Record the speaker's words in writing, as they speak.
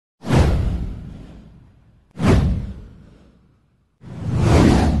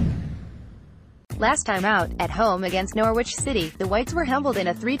Last time out, at home against Norwich City, the Whites were humbled in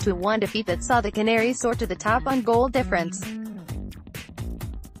a 3-1 defeat that saw the Canaries soar to the top on goal difference.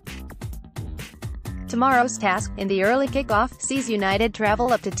 Tomorrow's task, in the early kickoff, sees United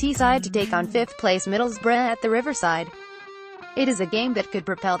travel up to Teesside to take on 5th place Middlesbrough at the Riverside. It is a game that could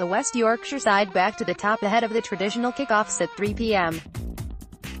propel the West Yorkshire side back to the top ahead of the traditional kickoffs at 3 p.m.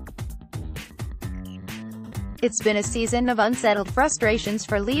 It's been a season of unsettled frustrations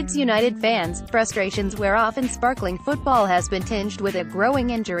for Leeds United fans, frustrations where often sparkling football has been tinged with a growing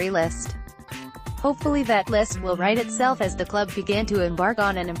injury list. Hopefully that list will right itself as the club begin to embark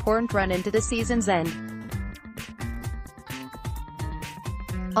on an important run into the season's end.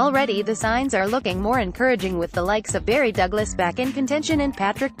 Already the signs are looking more encouraging, with the likes of Barry Douglas back in contention and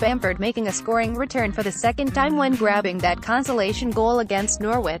Patrick Bamford making a scoring return for the second time when grabbing that consolation goal against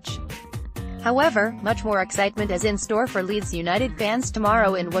Norwich. However, much more excitement is in store for Leeds United fans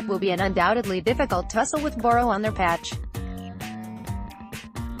tomorrow in what will be an undoubtedly difficult tussle with Borough on their patch.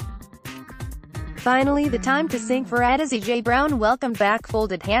 Finally, the time to sing for J. Brown. Welcome back.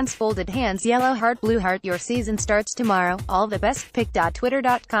 Folded hands, yellow heart, blue heart. Your season starts tomorrow. All the best.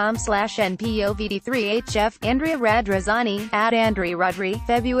 pic.twitter.com/npovd3hf. Andrea Radrizzani, @Andri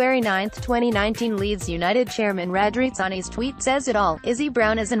February 9, 2019. Leeds United chairman Radrizzani's tweet says it all. Izzy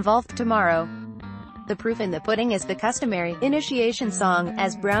Brown is involved tomorrow. The proof in the pudding is the customary initiation song,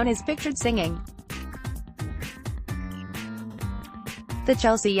 as Brown is pictured singing. The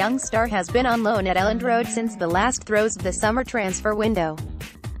Chelsea young star has been on loan at Elland Road since the last throes of the summer transfer window.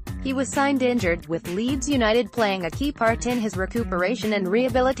 He was signed injured, with Leeds United playing a key part in his recuperation and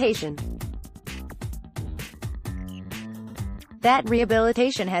rehabilitation. That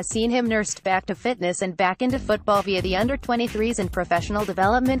rehabilitation has seen him nursed back to fitness and back into football via the under-23s and Professional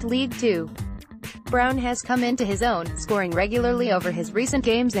Development League 2. Brown has come into his own, scoring regularly over his recent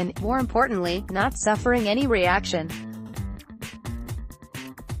games and, more importantly, not suffering any reaction.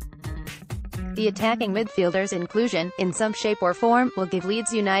 The attacking midfielder's inclusion, in some shape or form, will give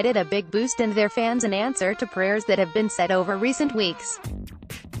Leeds United a big boost and their fans an answer to prayers that have been said over recent weeks.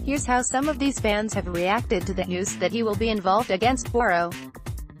 Here's how some of these fans have reacted to the news that he will be involved against Borough.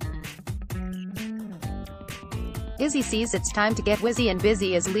 Izzy sees it's time to get wizzy and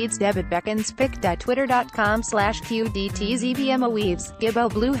busy as Leeds debut beckons. pic.twitter.com/qdtzbmo weaves. Gibbo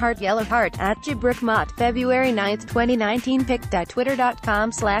blue heart yellow heart, @Jibrikmot. February 9, 2019.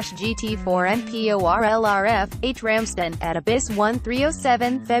 pic.twitter.com/GT4NPORLRF. H. Ramsden,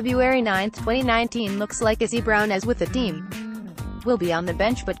 @Abyss1307. February 9, 2019. Looks like Izzy Brown, as with the team, will be on the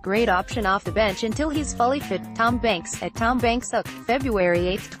bench, but great option off the bench until he's fully fit. Tom Banks, @TomBanksHook. February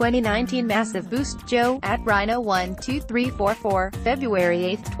 8, 2019. Massive boost. Joe, @Rhino12344. February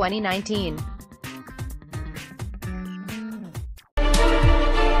 8, 2019.